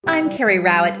I'm Kerry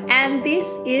Rowett, and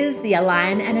this is the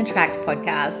Align and Attract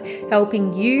podcast,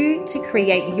 helping you to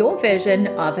create your version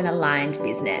of an aligned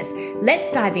business.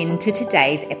 Let's dive into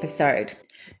today's episode.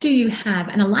 Do you have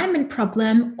an alignment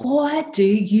problem or do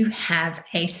you have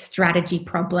a strategy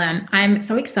problem? I'm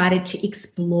so excited to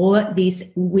explore this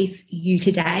with you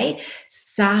today.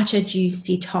 Such a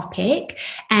juicy topic.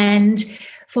 And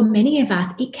for many of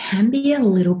us, it can be a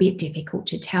little bit difficult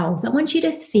to tell. So I want you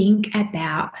to think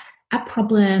about a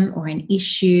problem or an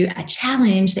issue, a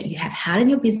challenge that you have had in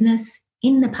your business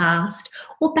in the past,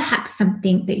 or perhaps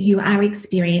something that you are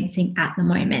experiencing at the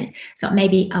moment. So it may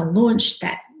be a launch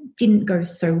that didn't go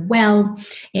so well.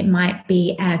 It might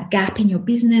be a gap in your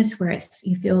business where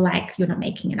you feel like you're not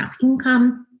making enough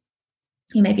income.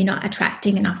 You may be not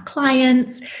attracting enough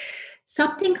clients,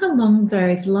 something along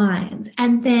those lines.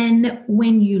 And then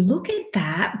when you look at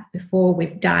that, before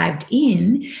we've dived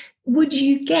in, would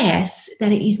you guess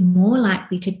that it is more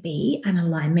likely to be an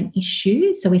alignment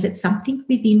issue? So is it something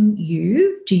within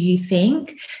you, do you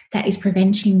think, that is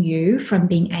preventing you from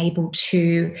being able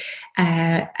to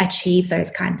achieve those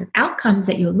kinds of outcomes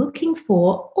that you're looking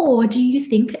for? Or do you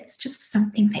think it's just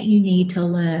something that you need to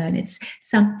learn? It's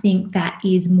something that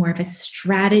is more of a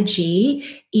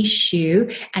strategy issue.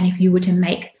 And if you were to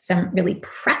make some really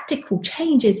practical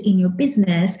changes in your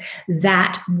business,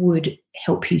 that would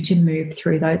help you to move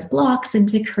through those blocks and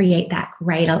to create that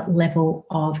greater level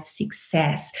of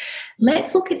success.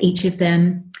 Let's look at each of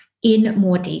them in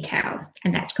more detail,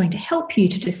 and that's going to help you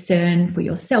to discern for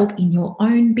yourself in your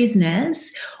own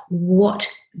business what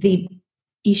the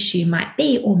issue might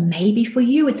be, or maybe for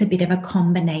you it's a bit of a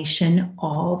combination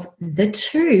of the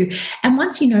two. And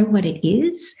once you know what it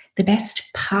is, the best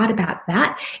part about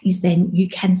that is then you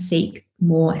can seek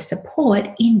more support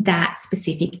in that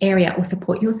specific area, or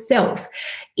support yourself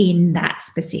in that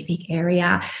specific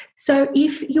area. So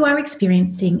if you are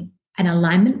experiencing an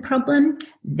alignment problem,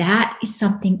 that is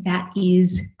something that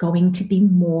is going to be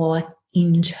more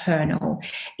internal.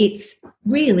 It's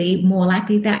really more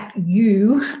likely that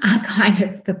you are kind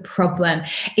of the problem.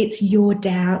 It's your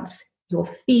doubts, your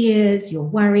fears, your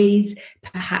worries,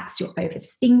 perhaps your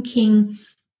overthinking.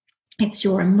 It's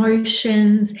your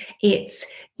emotions. It's,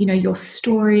 your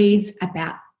stories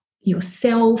about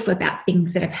yourself, about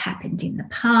things that have happened in the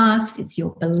past. It's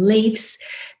your beliefs.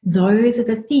 Those are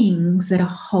the things that are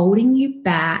holding you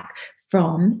back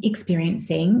from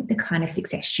experiencing the kind of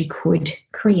success you could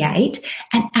create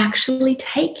and actually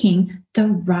taking the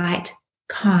right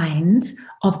kinds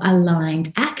of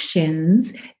aligned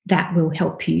actions that will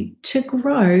help you to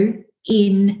grow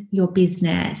in your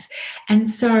business. And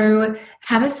so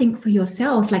have a think for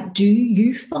yourself, like, do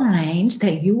you find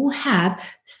that you will have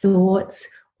thoughts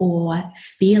or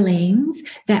feelings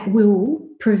that will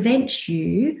prevent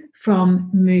you from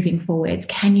moving forwards?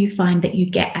 Can you find that you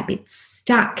get a bit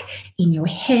stuck in your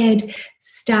head,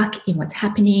 stuck in what's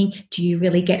happening? Do you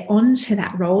really get onto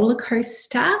that roller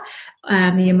coaster,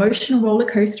 the emotional roller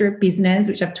coaster of business,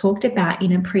 which I've talked about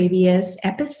in a previous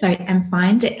episode, and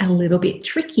find it a little bit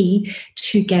tricky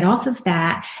to get off of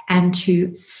that and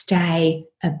to stay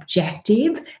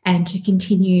objective and to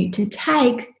continue to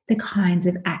take the kinds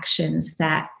of actions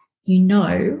that you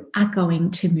know are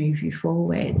going to move you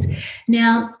forwards?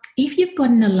 Now, if you've got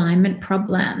an alignment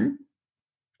problem,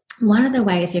 one of the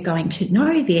ways you're going to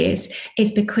know this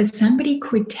is because somebody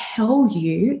could tell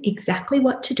you exactly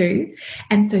what to do.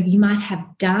 And so you might have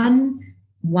done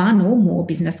one or more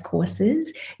business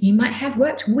courses. You might have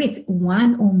worked with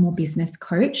one or more business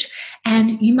coach,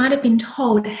 and you might have been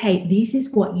told, hey, this is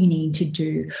what you need to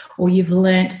do. Or you've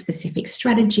learned specific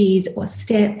strategies or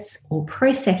steps or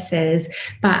processes,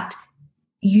 but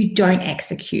you don't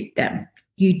execute them.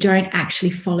 You don't actually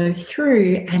follow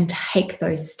through and take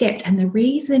those steps. And the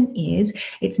reason is,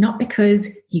 it's not because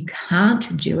you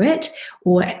can't do it,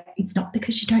 or it's not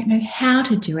because you don't know how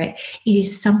to do it. It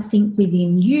is something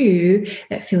within you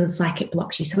that feels like it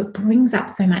blocks you. So it brings up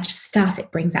so much stuff.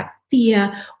 It brings up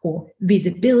fear or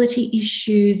visibility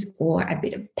issues or a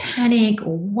bit of panic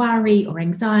or worry or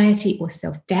anxiety or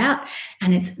self-doubt.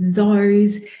 And it's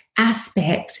those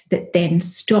aspects that then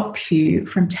stop you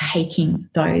from taking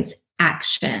those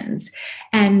actions.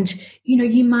 And,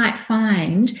 you might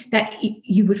find that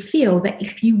you would feel that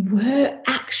if you were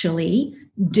actually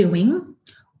doing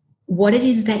what it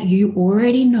is that you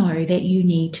already know that you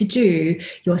need to do,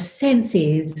 your sense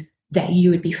is that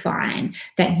you would be fine,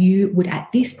 that you would at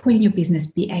this point in your business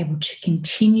be able to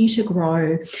continue to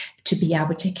grow, to be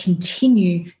able to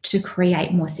continue to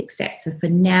create more success. So for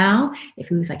now, it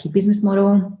feels like your business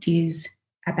model is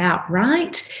about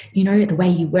right. You know, the way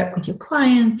you work with your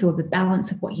clients or the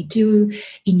balance of what you do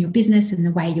in your business and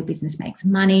the way your business makes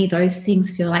money. Those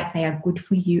things feel like they are good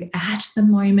for you at the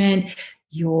moment.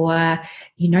 You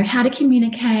know how to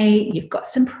communicate, you've got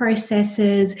some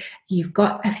processes, you've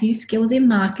got a few skills in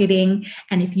marketing.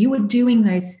 And if you were doing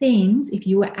those things, if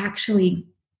you were actually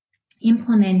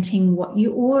implementing what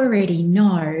you already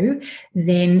know,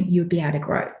 then you'd be able to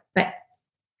grow. But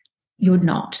you're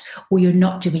not, or you're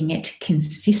not doing it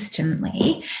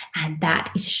consistently. And that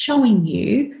is showing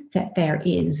you that there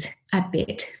is a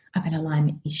bit of an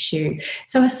alignment issue.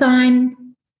 So a sign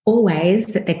always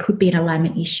that there could be an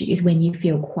alignment issue is when you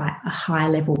feel quite a high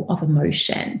level of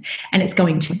emotion, and it's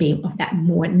going to be of that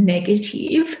more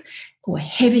negative or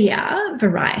heavier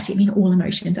variety. I mean, all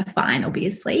emotions are fine,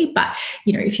 obviously, but,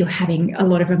 you know, if you're having a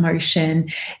lot of emotion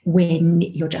when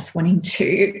you're just wanting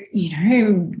to, you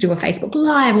know, do a Facebook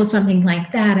Live or something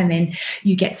like that, and then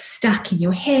you get stuck in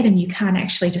your head and you can't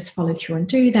actually just follow through and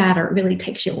do that, or it really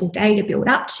takes you all day to build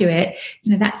up to it,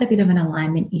 you know, that's a bit of an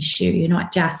alignment issue. You're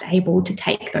not just able to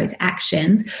take those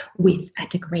actions with a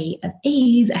degree of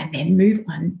ease and then move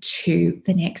on to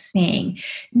the next thing.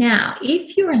 Now,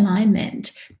 if your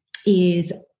alignment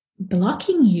is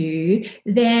blocking you,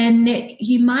 then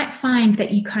you might find that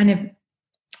you kind of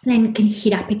then can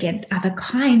hit up against other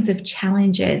kinds of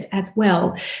challenges as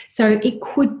well. So it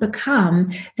could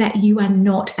become that you are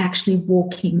not actually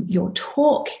walking your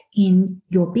talk in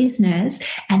your business,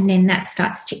 and then that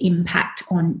starts to impact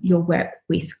on your work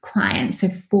with clients. So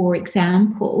for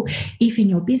example, if in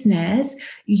your business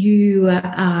you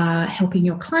are helping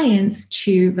your clients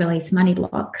to release money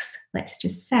blocks, let's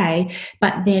just say,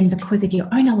 but then because of your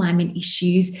own alignment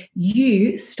issues,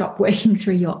 you stop working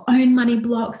through your own money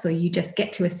blocks, or you just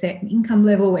get to a certain income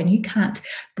level and you can't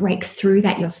break through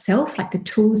that yourself, like the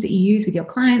tools that you use with your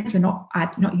clients, you're not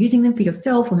using them for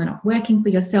yourself, or they're not working for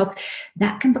yourself,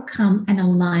 that can become an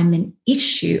alignment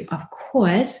issue, of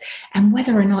course. And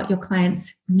whether or not your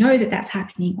clients know that that's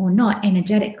happening or not,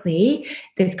 energetically,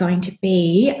 there's going to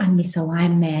be a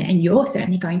misalignment, and you're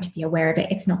certainly going to be aware of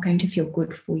it. It's not going to feel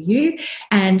good for you,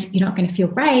 and you're not going to feel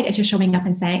great as you're showing up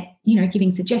and saying, you know,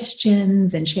 giving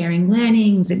suggestions and sharing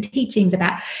learnings and teachings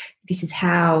about this is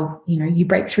how, you know, you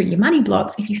break through your money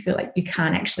blocks if you feel like you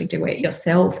can't actually do it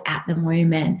yourself at the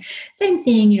moment. Same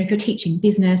thing, you know, if you're teaching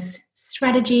business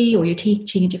strategy, or you're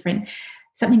teaching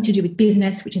something to do with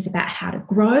business, which is about how to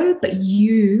grow, but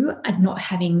you are not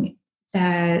having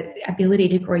the ability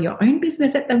to grow your own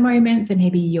business at the moment. So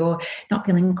maybe you're not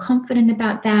feeling confident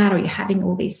about that, or you're having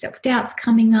all these self-doubts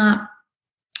coming up.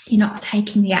 You're not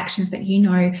taking the actions that you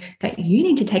know that you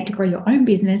need to take to grow your own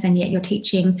business, and yet you're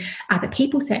teaching other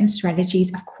people certain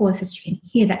strategies. Of course, as you can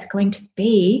hear, that's going to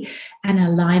be an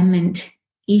alignment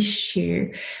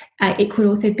issue. It could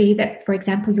also be that, for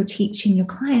example, you're teaching your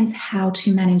clients how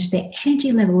to manage their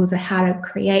energy levels, or how to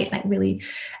create like really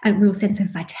a real sense of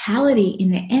vitality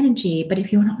in their energy. But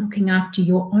if you're not looking after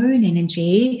your own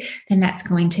energy, then that's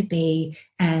going to be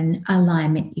an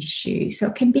alignment issue. So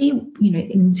it can be, you know,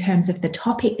 in terms of the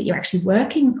topic that you're actually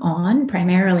working on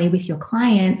primarily with your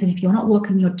clients. And if you're not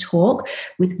walking your talk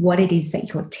with what it is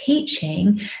that you're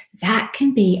teaching, that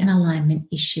can be an alignment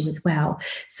issue as well.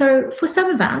 So for some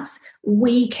of us,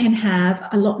 we can have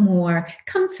a lot more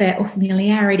comfort or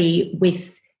familiarity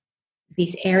with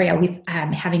this area, with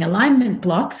having alignment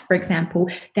blocks, for example,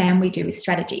 than we do with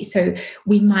strategy. So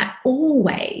we might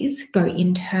always go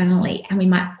internally, and we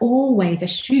might always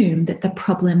assume that the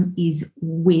problem is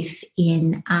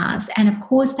within us. And of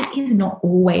course, that is not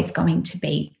always going to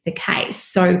be the case.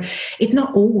 So it's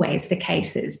not always the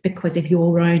cases because of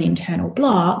your own internal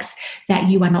blocks that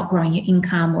you are not growing your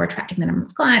income or attracting the number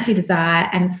of clients you desire,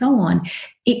 and so on.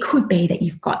 It could be that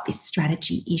you've got this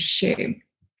strategy issue.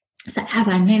 So as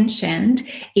I mentioned,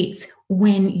 it's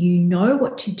when you know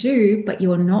what to do, but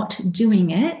you're not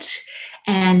doing it,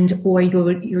 or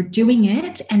you're doing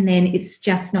it and then it's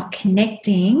just not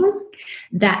connecting.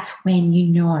 That's when you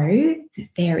know that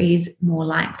there is more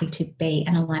likely to be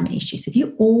an alignment issue. So if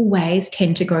you always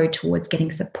tend to go towards getting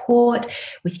support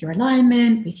with your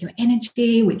alignment, with your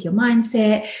energy, with your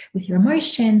mindset, with your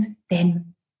emotions, then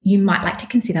you might like to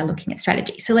consider looking at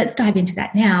strategy. So let's dive into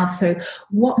that now. So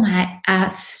what might a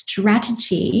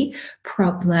strategy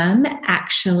problem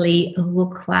actually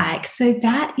look like? So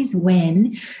that is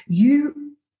when you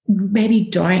maybe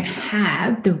don't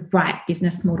have the right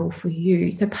business model for you.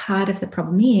 So part of the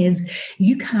problem is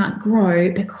you can't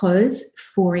grow because,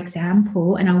 for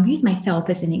example, and I'll use myself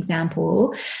as an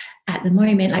example, at the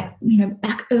moment, like,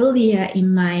 back earlier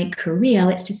in my career,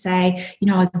 let's just say,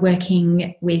 I was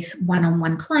working with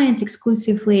one-on-one clients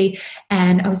exclusively,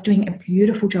 and I was doing a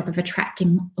beautiful job of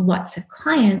attracting lots of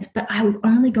clients, but I was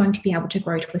only going to be able to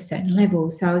grow to a certain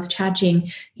level. So I was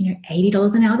charging,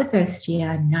 $80 an hour the first year,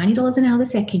 $90 an hour the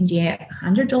second year,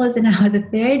 $100 an hour the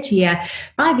third year.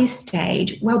 By this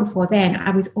stage, well before then,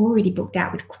 I was already booked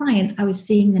out with clients. I was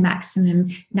seeing the maximum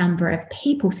number of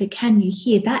people. So can you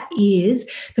hear, that is,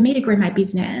 for me to grow my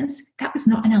business, that was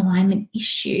not an alignment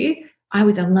issue. I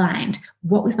was aligned.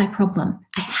 What was my problem?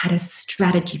 I had a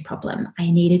strategy problem. I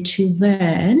needed to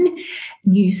learn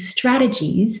new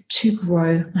strategies to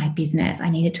grow my business. I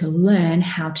needed to learn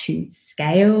how to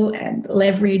scale and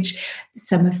leverage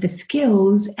some of the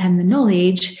skills and the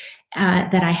knowledge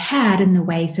that I had, and the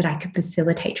ways that I could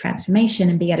facilitate transformation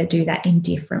and be able to do that in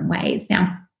different ways.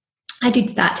 Now, I did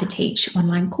start to teach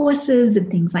online courses and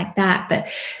things like that, but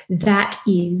that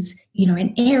is,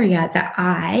 an area that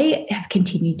I have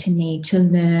continued to need to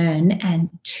learn and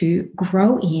to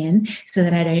grow in, so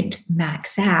that I don't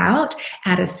max out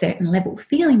at a certain level,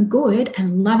 feeling good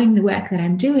and loving the work that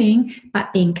I'm doing,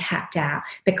 but being capped out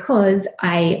because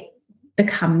I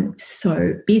become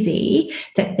so busy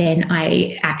that then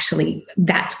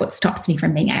that's what stops me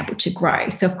from being able to grow.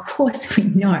 So of course we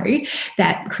know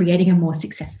that creating a more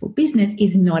successful business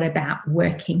is not about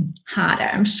working harder.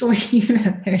 I'm sure you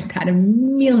have heard that a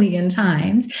million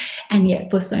times. And yet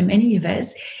for so many of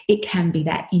us, it can be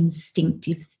that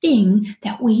instinctive thing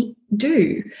that we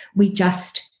do. We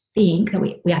just think that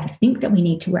we either think that we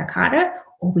need to work harder,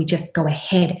 or we just go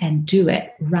ahead and do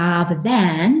it, rather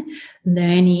than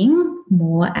learning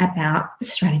more about the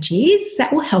strategies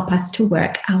that will help us to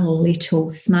work a little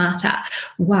smarter,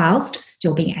 whilst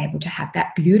still being able to have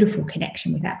that beautiful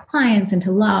connection with our clients and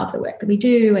to love the work that we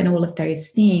do and all of those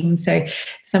things. So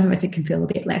some of us, it can feel a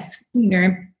bit less,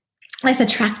 less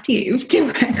attractive to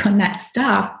work on that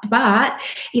stuff, but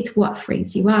it's what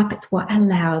frees you up. It's what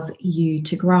allows you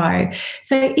to grow.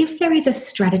 So if there is a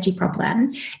strategy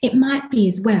problem, it might be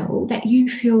as well that you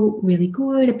feel really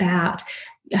good about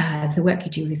the work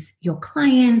you do with your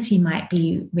clients. You might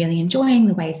be really enjoying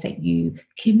the ways that you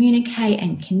communicate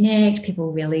and connect.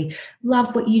 People really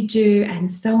love what you do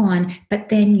and so on. But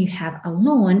then you have a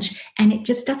launch and it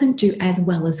just doesn't do as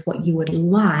well as what you would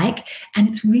like. And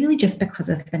it's really just because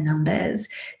of the numbers.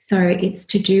 So it's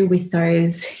to do with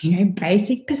those,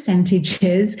 basic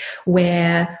percentages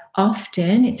where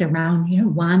often it's around,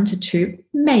 1 to 2,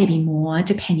 maybe more,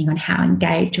 depending on how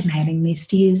engaged your mailing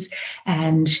list is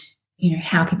and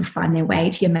how people find their way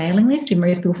to your mailing list. And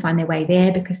most people find their way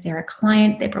there because they're a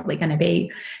client. They're probably going to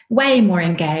be way more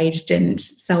engaged and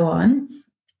so on.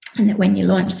 And that when you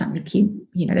launch something,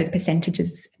 those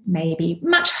percentages may be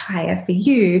much higher for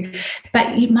you, but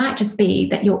it might just be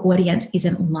that your audience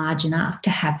isn't large enough to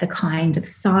have the kind of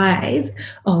size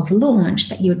of launch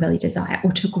that you would really desire,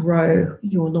 or to grow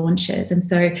your launches. And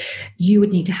so you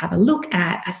would need to have a look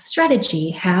at a strategy,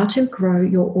 how to grow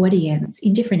your audience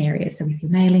in different areas. So with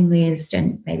your mailing list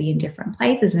and maybe in different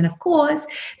places. And of course,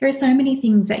 there are so many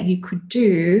things that you could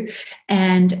do.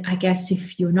 And I guess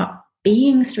if you're not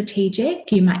being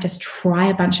strategic, you might just try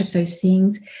a bunch of those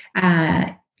things.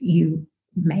 You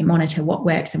may monitor what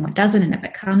works and what doesn't, and it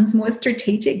becomes more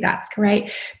strategic. That's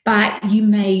great. But you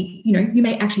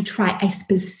may actually try a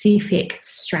specific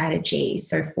strategy.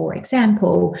 So for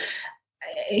example,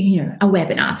 a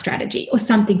webinar strategy or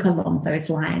something along those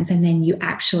lines. And then you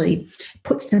actually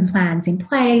put some plans in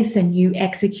place and you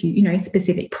execute,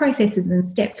 specific processes and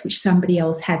steps which somebody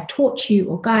else has taught you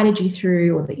or guided you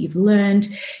through, or that you've learned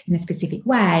in a specific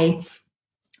way.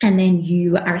 And then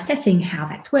you are assessing how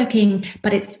that's working,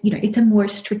 but it's a more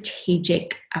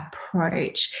strategic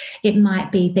approach. It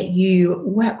might be that you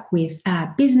work with a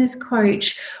business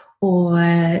coach,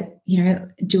 or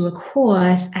do a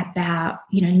course about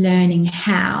learning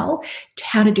how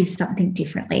to do something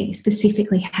differently,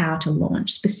 specifically how to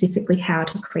launch, specifically how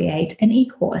to create an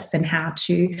e-course and how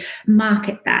to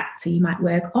market that. So you might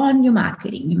work on your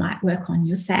marketing, you might work on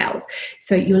your sales.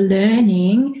 So you're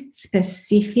learning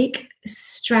specific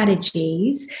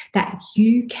strategies that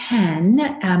you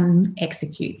can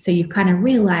execute. So you've kind of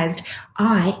realized,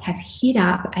 I have hit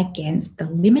up against the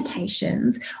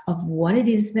limitations of what it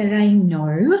is that I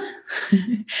know,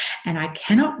 and I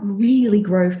cannot really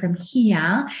grow from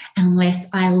here unless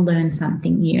I learn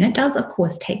something new. And it does, of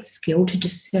course, take skill to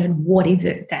discern what is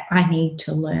it that I need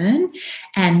to learn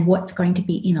and what's going to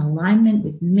be in alignment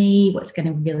with me, what's going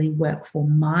to really work for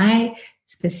my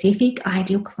specific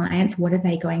ideal clients. What are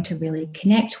they going to really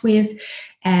connect with?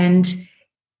 And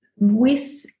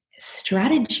with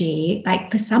strategy,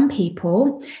 like for some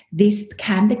people, this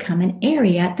can become an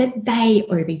area that they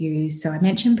overuse. So I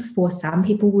mentioned before, some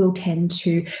people will tend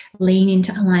to lean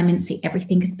into alignment, see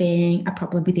everything as being a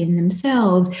problem within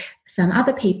themselves. Some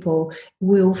other people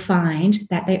will find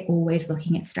that they're always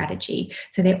looking at strategy.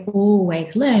 So they're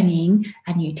always learning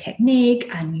a new technique,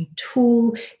 a new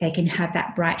tool. They can have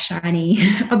that bright, shiny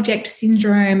object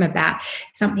syndrome about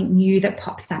something new that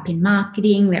pops up in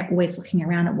marketing. They're always looking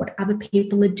around at what other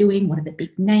people are doing, what are the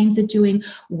big names are doing,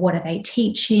 what are they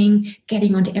teaching,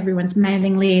 getting onto everyone's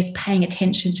mailing list, paying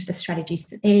attention to the strategies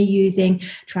that they're using,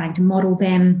 trying to model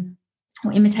them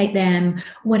or imitate them,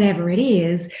 whatever it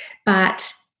is.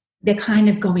 But they're kind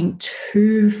of going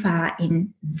too far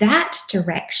in that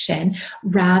direction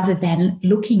rather than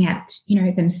looking at,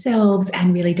 themselves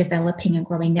and really developing and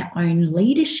growing their own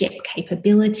leadership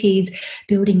capabilities,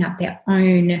 building up their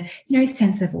own,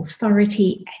 sense of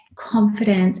authority,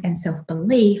 confidence and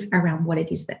self-belief around what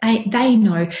it is that they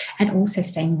know, and also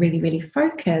staying really, really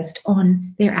focused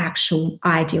on their actual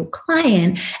ideal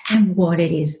client and what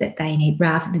it is that they need,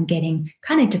 rather than getting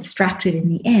kind of distracted in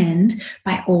the end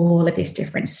by all of this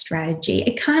different strategy.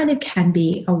 It kind of can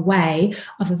be a way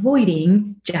of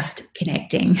avoiding just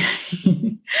connecting,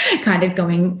 kind of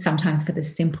going sometimes for the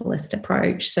simplest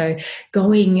approach. So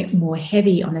going more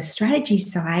heavy on the strategy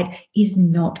side is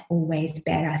not always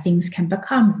better. Things can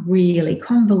become really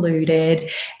convoluted,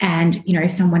 and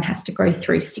someone has to go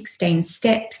through 16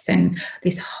 steps and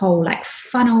this whole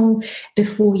funnel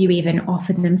before you even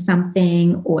offer them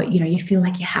something, or you feel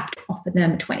like you have to offer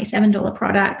them a $27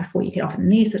 product before you can offer them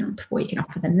this and before you can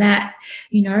offer them that.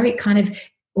 It kind of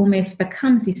almost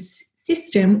becomes this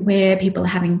system where people are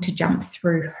having to jump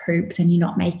through hoops and you're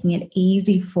not making it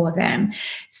easy for them.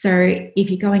 So if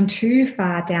you're going too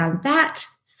far down that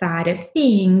side of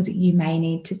things, you may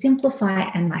need to simplify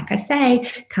and, like I say,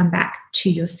 come back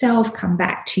to yourself, come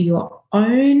back to your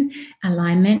own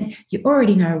alignment. You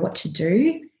already know what to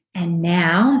do, and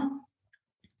now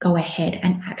go ahead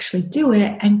and actually do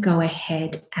it, and go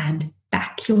ahead and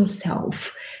back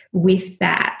yourself with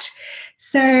that.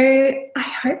 So I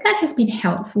hope that has been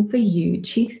helpful for you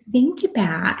to think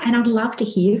about, and I'd love to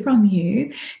hear from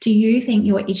you. Do you think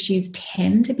your issues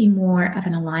tend to be more of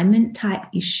an alignment type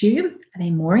issue? Are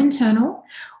they more internal,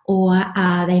 or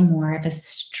are they more of a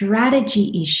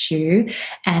strategy issue,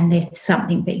 and there's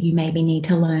something that you maybe need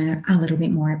to learn a little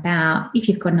bit more about? If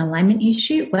you've got an alignment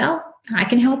issue, well, I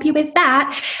can help you with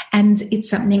that. And it's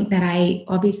something that I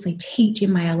obviously teach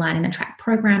in my Align and Attract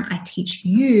program. I teach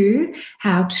you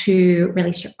how to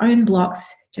release your own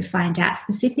blocks, to find out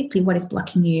specifically what is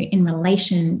blocking you in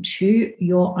relation to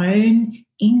your own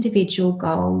individual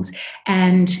goals,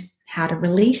 and how to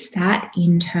release that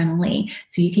internally,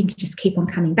 so you can just keep on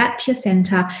coming back to your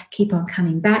center, keep on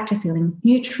coming back to feeling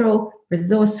neutral,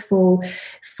 resourceful,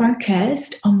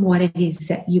 focused on what it is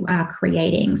that you are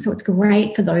creating. So it's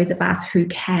great for those of us who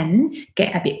can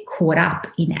get a bit caught up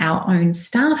in our own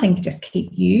stuff and just keep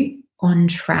you on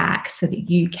track so that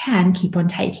you can keep on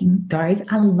taking those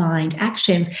aligned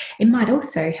actions. It might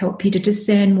also help you to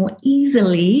discern more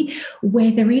easily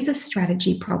where there is a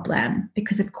strategy problem,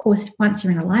 because of course, once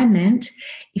you're in alignment,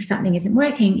 if something isn't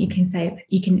working, you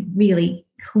can really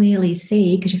clearly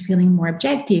see, because you're feeling more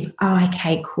objective. Oh,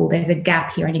 okay, cool. There's a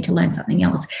gap here. I need to learn something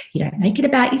else. You don't make it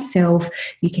about yourself.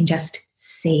 You can just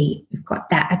see you've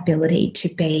got that ability to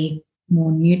be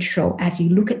more neutral as you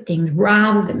look at things,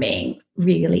 rather than being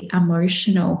really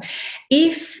emotional.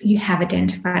 If you have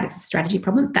identified as a strategy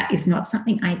problem, that is not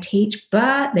something I teach,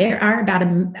 but there are about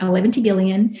 11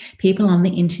 billion people on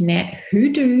the internet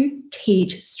who do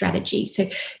teach strategy. So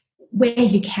where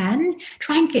you can,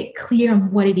 try and get clear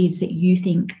on what it is that you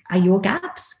think are your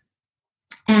gaps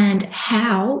and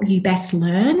how you best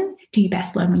learn. Do you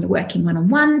best learn when you're working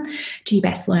one-on-one? Do you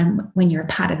best learn when you're a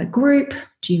part of a group?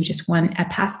 Do you just want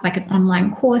an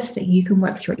online course that you can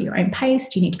work through at your own pace?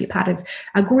 Do you need to be part of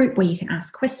a group where you can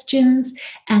ask questions?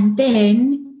 And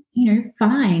then,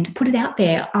 put it out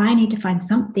there. I need to find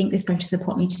something that's going to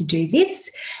support me to do this,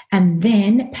 and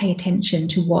then pay attention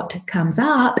to what comes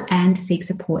up and seek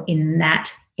support in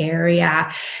that area.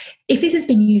 If this has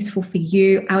been useful for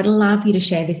you, I would love you to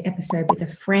share this episode with a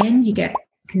friend. You can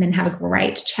then have a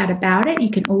great chat about it. You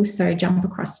can also jump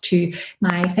across to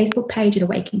my Facebook page at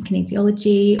Awaken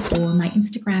Kinesiology, or my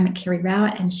Instagram at Kerry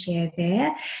Rowett, and share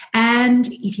there. And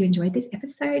if you enjoyed this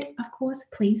episode, of course,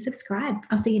 please subscribe.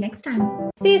 I'll see you next time.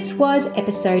 This was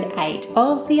episode 8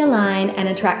 of the Align and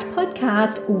Attract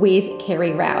podcast with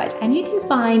Kerry Rowett. And you can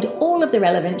find all of the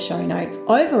relevant show notes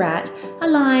over at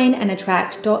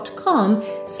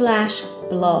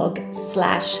alignandattract.com/blog/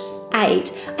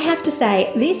 8, I have to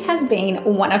say this has been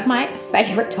one of my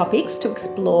favorite topics to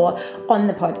explore on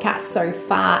the podcast so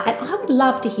far, and I would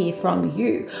love to hear from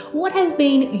you. What has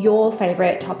been your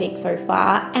favorite topic so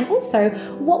far? And also,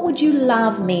 what would you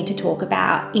love me to talk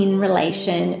about in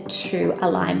relation to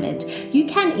alignment? You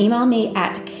can email me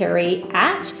at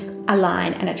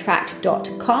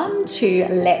kerry@alignandattract.com to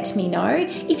let me know.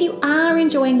 If you are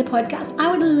enjoying the podcast,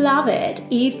 I would love it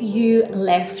if you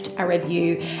left a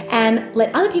review and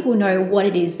let other people know what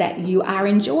it is that you are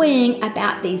enjoying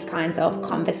about these kinds of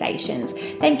conversations.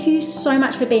 Thank you so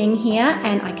much for being here,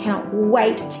 and I cannot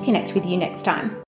wait to connect with you next time.